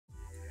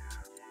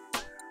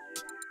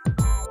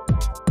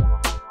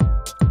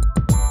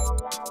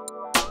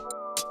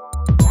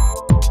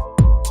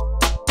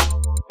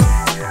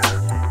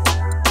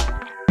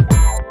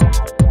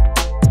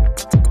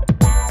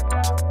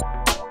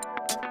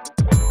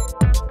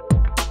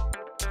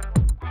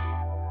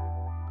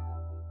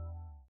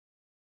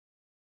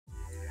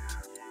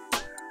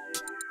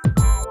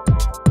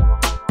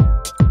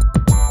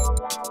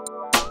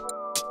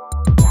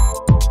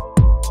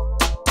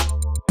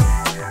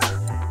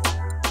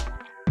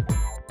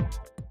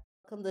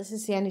This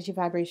is the energy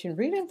vibration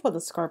reading for the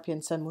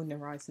Scorpion, Sun, Moon,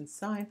 and Rising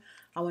sign.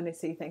 I want to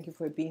say thank you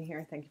for being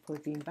here. Thank you for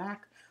being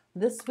back.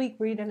 This week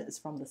reading is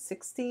from the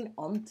 16th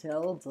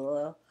until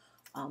the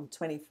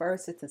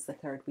 21st. It is the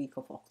third week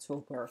of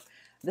October.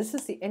 This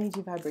is the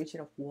energy vibration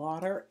of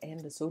water and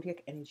the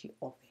zodiac energy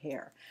of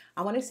hair.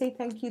 I want to say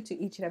thank you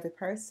to each and every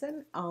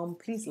person.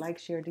 Please like,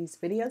 share these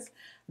videos.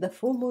 The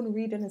full moon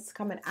reading is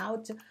coming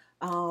out.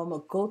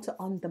 Go to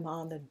on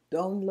demand and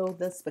download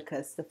this,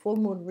 because the full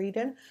moon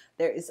reading,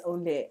 there is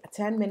only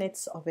 10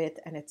 minutes of it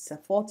and it's a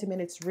 40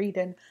 minutes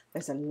reading.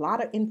 There's a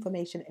lot of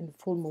information in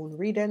full moon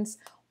readings,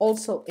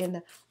 also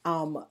in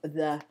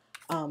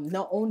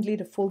not only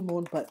the full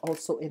moon but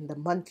also in the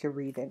monthly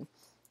reading.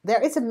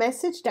 There is a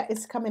message that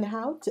is coming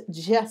out.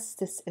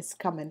 Justice is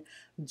coming.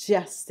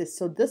 Justice.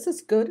 So this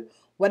is good.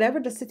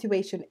 Whatever the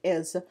situation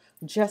is,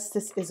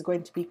 justice is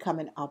going to be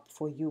coming up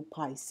for you,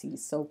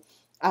 Pisces. So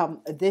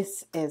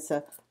this is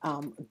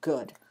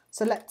good.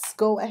 So let's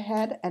go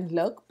ahead and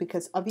look,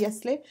 because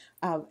obviously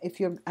if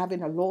you're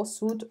having a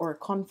lawsuit or a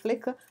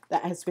conflict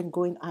that has been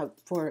going out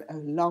for a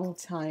long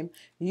time,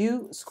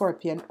 you,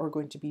 Scorpion, are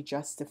going to be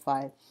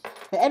justified.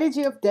 The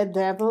energy of the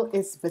devil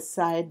is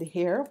beside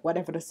here.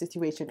 Whatever the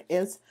situation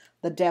is,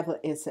 the devil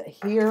is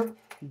here,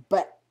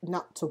 but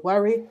not to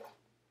worry.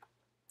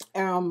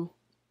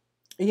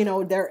 You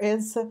know, there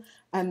is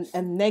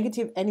a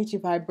negative energy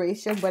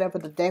vibration, whatever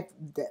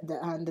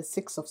the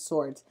Six of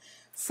Swords.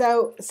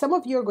 So some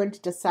of you are going to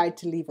decide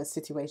to leave a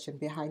situation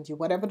behind you.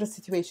 Whatever the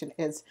situation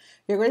is,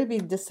 you're going to be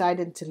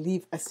deciding to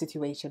leave a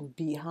situation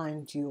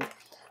behind you.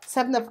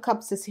 Seven of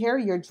Cups is here.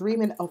 You're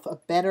dreaming of a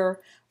better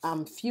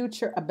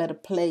future, a better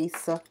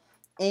place.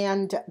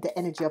 And the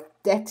energy of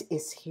death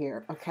is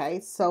here. Okay,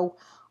 so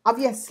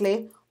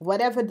obviously,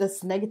 whatever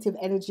this negative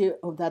energy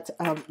of that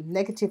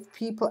negative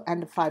people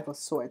and the Five of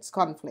Swords,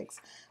 conflicts.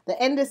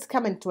 The end is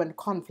coming to an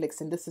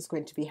conflicts, and this is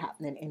going to be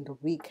happening in the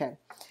weekend.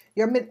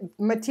 Your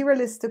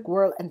materialistic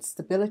world and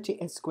stability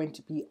is going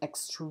to be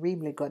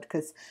extremely good,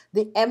 because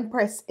the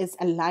Empress is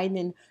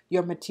aligning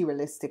your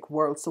materialistic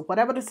world. So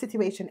whatever the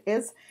situation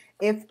is,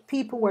 if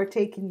people were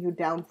taking you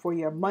down for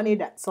your money,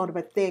 that sort of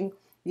a thing,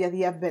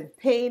 you have been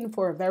paying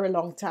for a very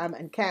long time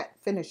and can't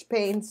finish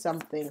paying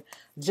something,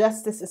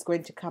 justice is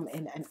going to come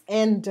in and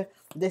end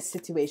this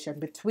situation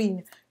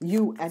between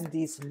you and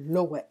these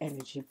lower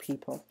energy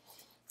people.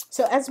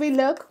 So as we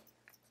look,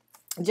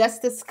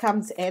 justice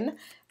comes in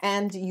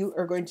and you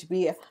are going to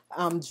be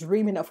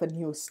dreaming of a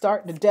new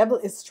start. The devil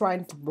is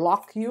trying to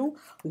block you,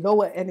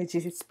 lower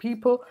energies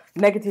people,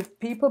 negative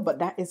people, but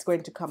that is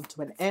going to come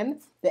to an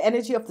end. The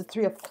energy of the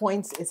Three of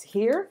Coins is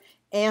here,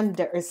 and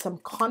there is some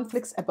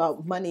conflicts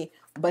about money,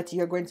 but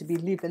you're going to be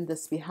leaving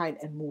this behind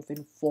and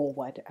moving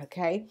forward.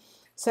 Okay,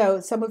 so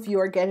some of you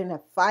are getting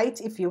a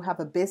fight. If you have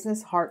a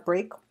business,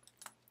 heartbreak.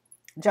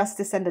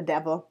 Justice and the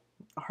devil,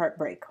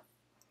 heartbreak.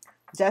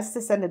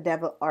 Justice and the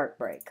devil,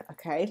 heartbreak.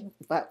 Okay,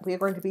 but we're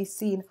going to be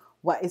seeing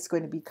what is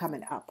going to be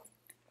coming up.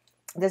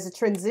 There's a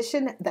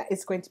transition that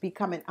is going to be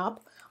coming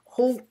up.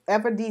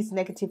 Whoever these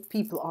negative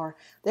people are,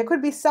 there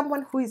could be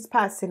someone who is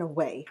passing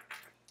away.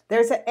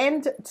 There's an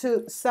end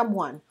to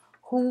someone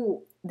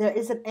who, there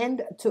is an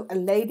end to a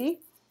lady,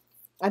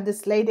 and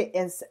this lady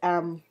is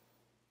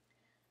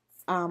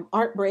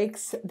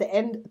heartbreaks. The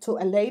end to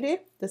a lady.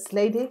 This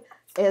lady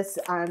is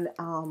an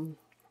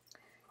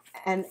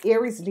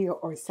Aries, Leo,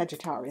 or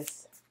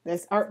Sagittarius.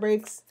 There's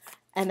heartbreaks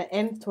and an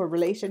end to a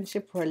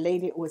relationship for a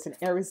lady who is an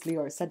Aries,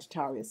 Leo, or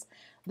Sagittarius.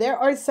 There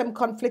are some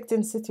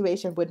conflicting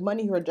situations with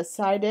money. You're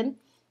deciding,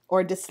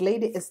 or this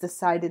lady is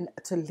deciding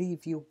to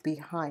leave you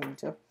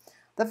behind.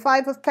 The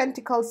Five of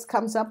Pentacles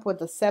comes up with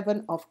the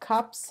Seven of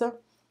Cups,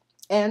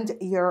 and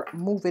you're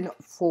moving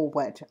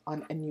forward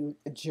on a new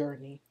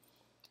journey.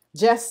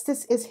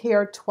 Justice is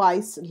here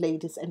twice,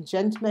 ladies and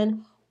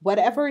gentlemen.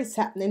 Whatever is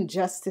happening,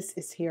 justice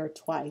is here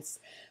twice.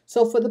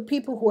 So for the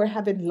people who are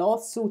having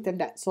lawsuit and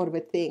that sort of a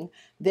thing,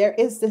 there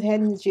is the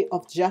energy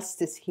of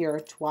justice here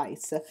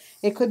twice.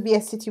 It could be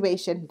a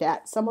situation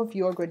that some of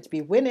you are going to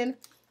be winning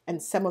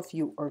and some of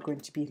you are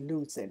going to be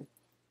losing.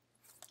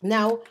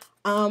 Now,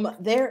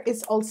 there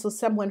is also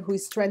someone who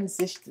is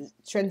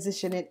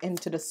transitioning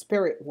into the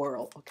spirit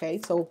world. Okay,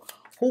 so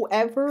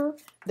whoever,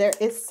 there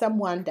is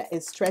someone that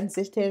is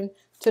transitioning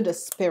to the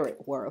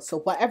spirit world. So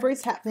whatever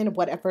is happening,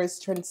 whatever is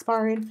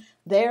transpiring,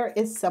 there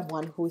is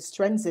someone who is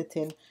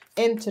transiting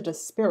into the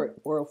spirit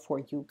world for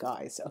you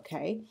guys.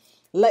 Okay,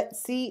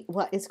 let's see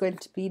what is going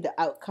to be the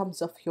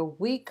outcomes of your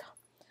week.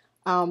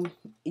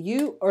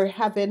 You are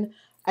having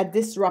a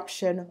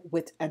disruption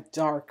with a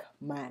dark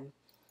man.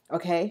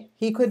 Okay,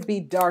 he could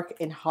be dark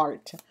in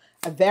heart,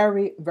 a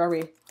very,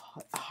 very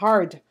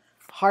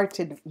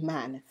hard-hearted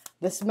man.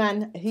 This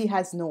man, he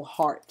has no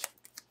heart.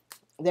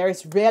 There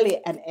is really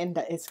an end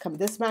that is coming.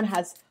 This man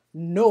has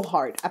no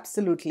heart,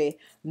 absolutely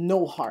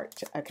no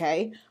heart.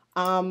 Okay,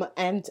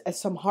 and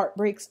some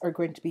heartbreaks are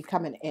going to be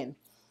coming in.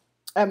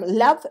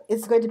 Love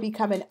is going to be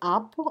coming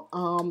up.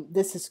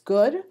 This is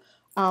good.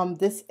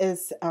 This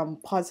is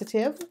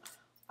positive.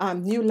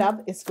 New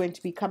love is going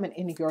to be coming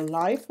in your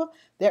life.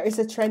 There is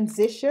a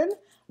transition,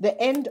 the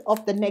end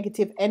of the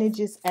negative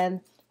energies,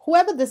 and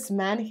whoever this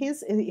man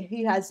is,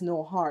 he has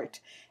no heart,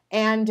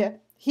 and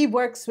he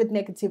works with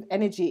negative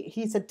energy.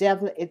 He's a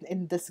devil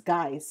in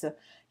disguise.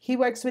 He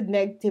works with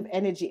negative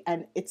energy,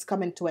 and it's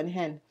coming to an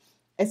end.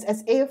 It's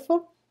as if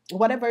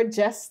whatever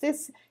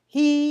justice,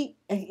 he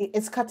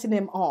is cutting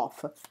him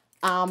off.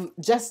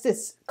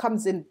 Justice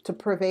comes in to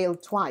prevail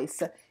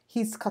twice.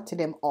 He's cutting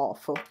him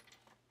off.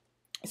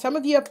 Some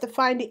of you have to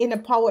find the inner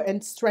power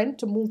and strength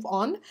to move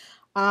on.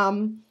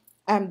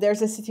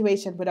 There's a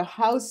situation with a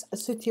house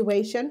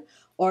situation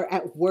or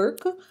at work.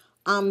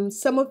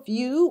 Some of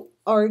you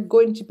are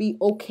going to be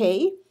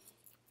okay.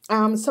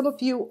 Some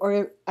of you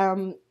are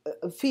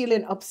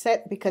feeling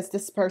upset because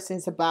this person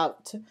is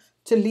about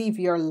to leave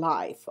your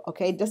life.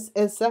 Okay, this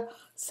is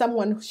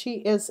someone. She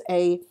is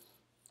a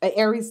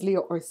Aries,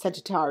 Leo, or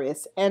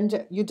Sagittarius,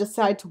 and you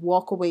decide to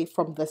walk away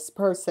from this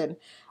person.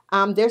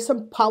 There's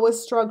some power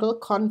struggle,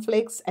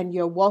 conflicts, and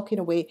you're walking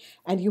away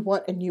and you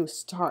want a new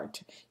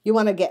start. You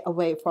want to get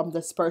away from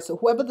this person.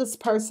 Whoever this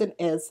person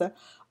is,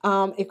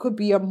 it could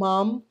be your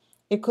mom,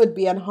 it could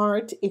be an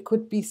heart, it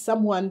could be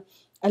someone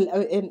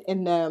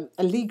in a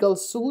legal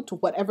suit,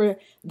 whatever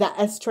that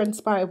has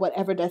transpired,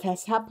 whatever that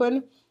has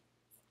happened.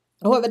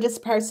 Whoever this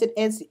person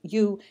is,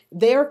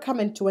 they're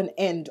coming to an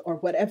end, or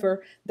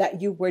whatever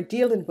that you were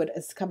dealing with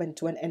is coming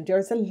to an end.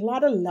 There's a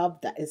lot of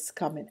love that is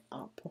coming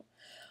up.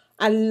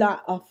 A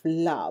lot of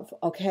love.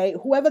 Okay,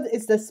 whoever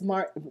is this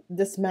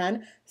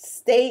man,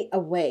 stay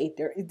away.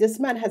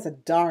 This man has a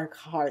dark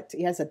heart.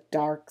 He has a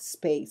dark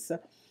space,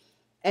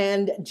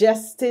 and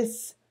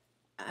justice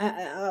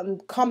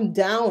come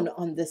down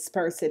on this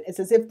person. It's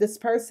as if this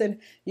person,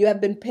 you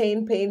have been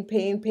paying this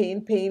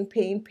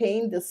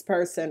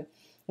person.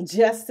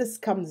 Justice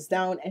comes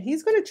down, and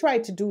he's going to try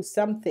to do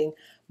something,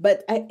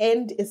 but an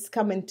end is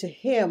coming to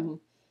him,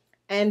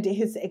 and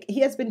he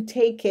has been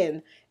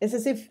taken. It's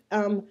as if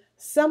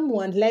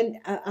someone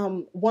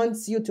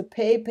wants you to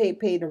pay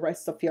the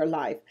rest of your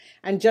life,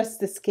 and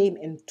justice came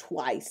in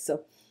twice.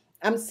 So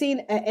I'm seeing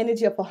an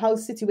energy of a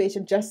house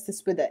situation,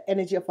 justice with the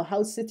energy of a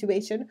house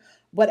situation.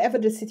 Whatever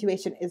the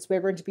situation is,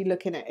 we're going to be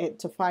looking at it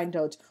to find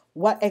out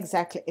what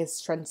exactly is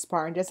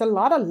transpiring. There's a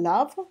lot of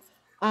love.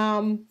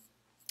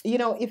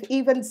 If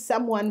even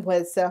someone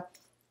wasn't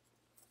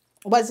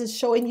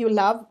showing you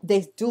love,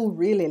 they do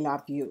really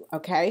love you.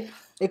 Okay,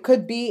 it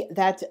could be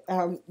that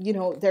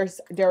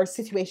there are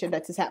situations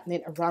that is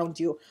happening around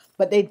you,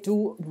 but they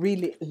do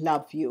really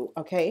love you.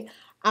 Okay,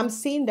 I'm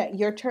seeing that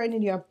you're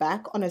turning your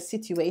back on a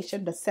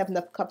situation. The Seven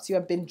of Cups, you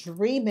have been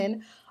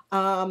dreaming.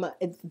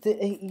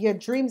 Your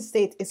dream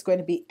state is going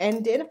to be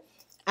ending.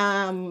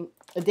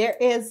 There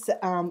is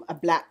a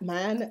black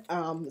man.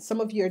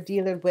 Some of you are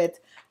dealing with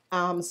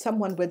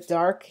someone with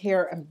dark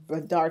hair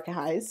and dark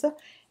eyes,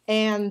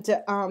 and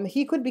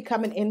he could be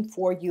coming in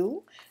for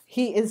you.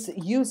 He is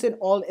using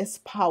all his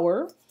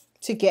power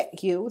to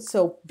get you,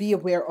 so be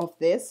aware of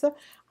this.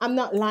 I'm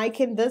not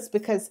liking this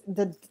because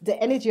the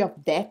energy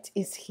of death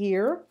is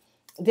here.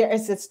 There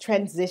is this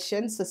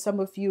transition, so some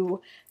of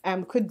you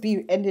could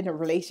be ending a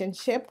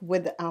relationship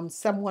with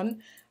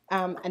someone,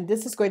 and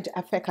this is going to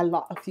affect a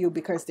lot of you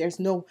because there's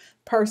no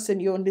person.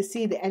 You only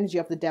see the energy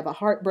of the devil,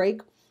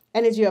 heartbreak,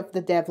 energy of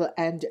the devil,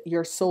 and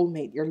your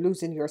soulmate. You're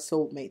losing your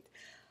soulmate.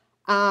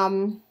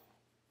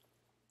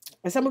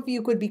 Some of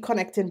you could be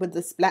connecting with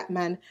this black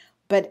man,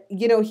 but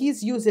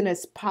he's using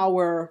his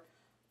power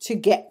to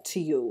get to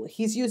you.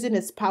 He's using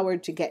his power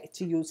to get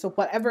to you. So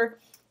whatever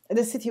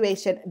the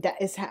situation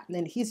that is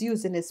happening, he's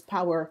using his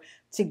power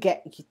to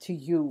get to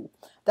you.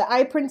 The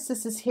Eye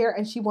Princess is here,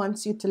 and she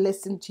wants you to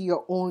listen to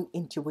your own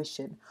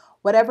intuition.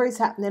 Whatever is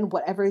happening,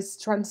 whatever is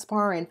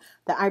transpiring,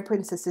 the Eye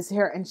Princess is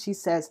here, and she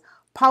says,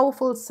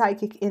 powerful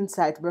psychic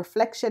insight,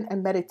 reflection,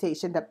 and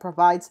meditation that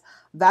provides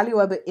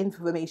valuable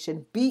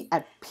information. Be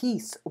at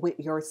peace with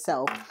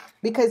yourself,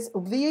 because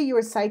via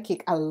your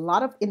psychic, a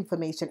lot of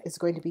information is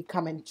going to be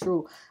coming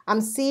through.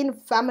 I'm seeing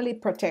family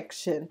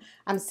protection.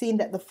 I'm seeing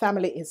that the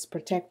family is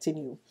protecting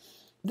you.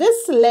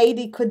 This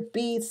lady could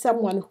be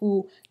someone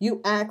who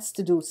you asked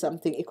to do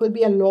something. It could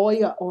be a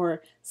lawyer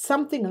or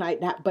something like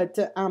that, but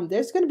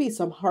there's going to be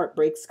some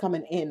heartbreaks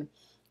coming in,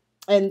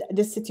 and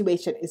this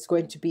situation is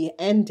going to be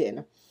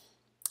ending.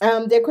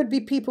 There could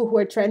be people who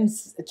are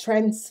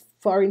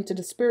transferring to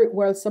the spirit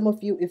world. Some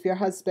of you, if your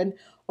husband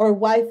or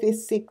wife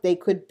is sick, they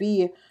could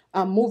be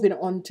moving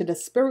on to the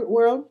spirit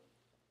world.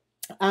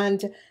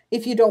 And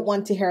if you don't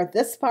want to hear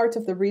this part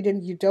of the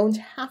reading, you don't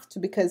have to,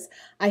 because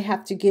I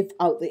have to give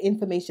out the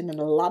information. And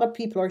a lot of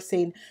people are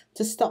saying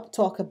to stop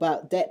talk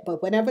about death.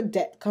 But whenever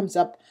death comes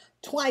up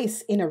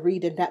twice in a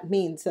reading, that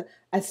means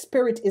a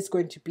spirit is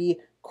going to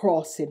be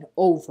crossing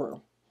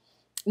over.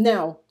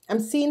 Now, I'm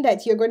seeing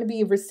that you're going to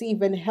be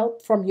receiving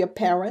help from your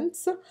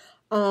parents.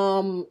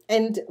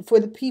 And for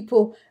the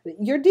people,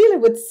 you're dealing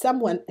with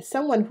someone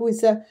who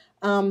is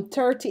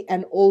 30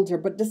 and older,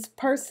 but this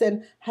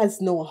person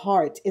has no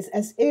heart. It's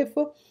as if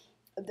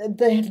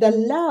the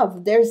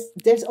love,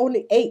 there's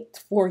only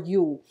 8 for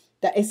you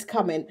that is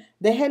coming.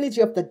 The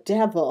energy of the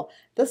devil.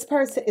 This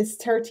person is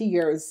 30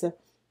 years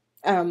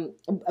um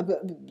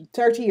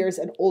 30 years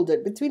and older,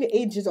 between the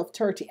ages of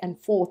 30 and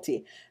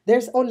 40,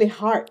 there's only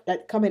heart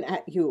that coming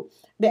at you.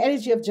 The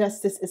energy of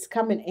justice is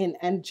coming in,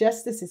 and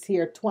justice is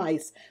here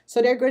twice,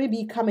 so they're going to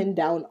be coming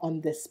down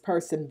on this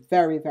person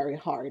very, very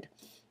hard.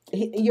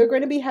 You're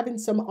going to be having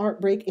some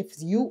heartbreak if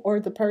you or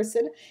the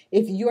person,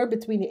 if you're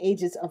between the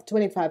ages of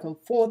 25 and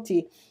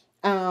 40,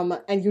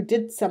 and you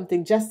did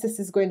something, justice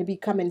is going to be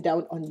coming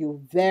down on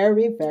you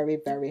very, very,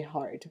 very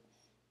hard.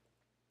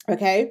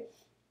 Okay.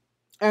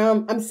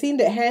 I'm seeing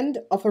the end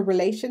of a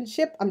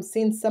relationship. I'm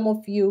seeing some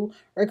of you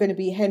are going to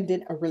be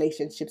ending a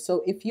relationship.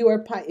 So if you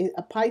are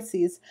a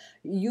Pisces,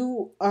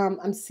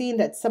 I'm seeing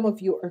that some of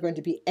you are going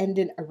to be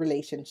ending a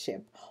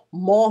relationship.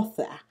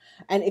 Martha,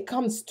 and it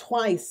comes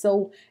twice.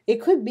 So it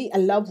could be a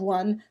loved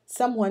one,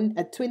 someone,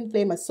 a twin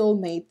flame, a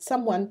soulmate,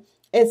 someone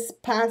is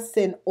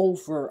passing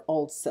over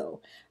also.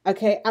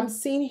 Okay, I'm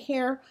seeing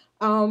here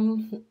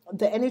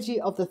the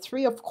energy of the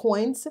Three of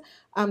Coins.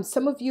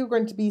 Some of you are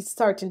going to be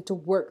starting to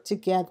work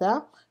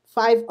together.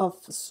 Five of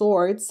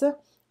Swords,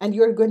 and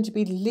you're going to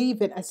be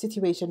leaving a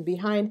situation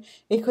behind.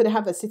 It could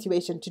have a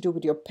situation to do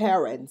with your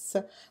parents,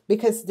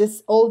 because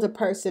this older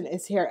person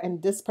is here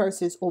and this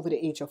person is over the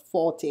age of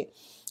 40.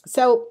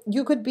 So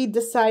you could be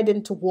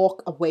deciding to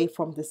walk away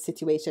from this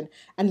situation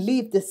and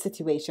leave this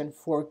situation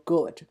for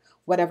good,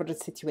 whatever the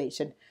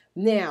situation.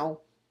 Now,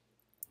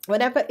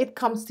 whenever it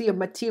comes to your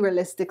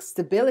materialistic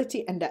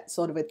stability and that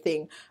sort of a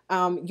thing,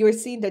 you're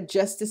seeing that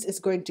justice is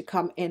going to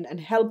come in and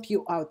help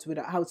you out with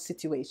a house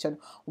situation.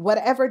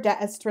 Whatever that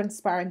has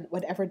transpired,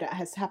 whatever that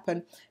has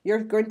happened,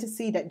 you're going to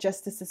see that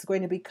justice is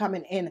going to be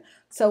coming in.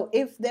 So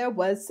if there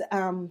was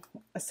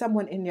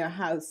someone in your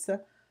house,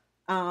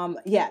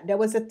 yeah, there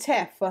was a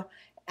theft,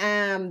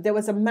 there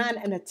was a man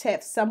and a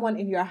theft, someone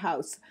in your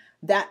house,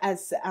 that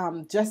as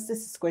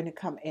justice is going to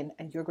come in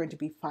and you're going to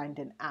be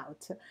finding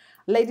out.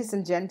 Ladies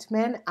and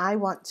gentlemen, I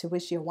want to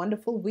wish you a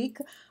wonderful week.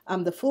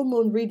 The full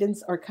moon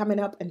readings are coming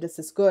up and this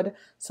is good.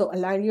 So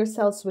align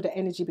yourselves with the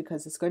energy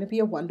because it's going to be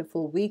a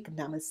wonderful week.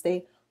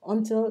 Namaste.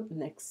 Until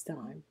next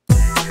time.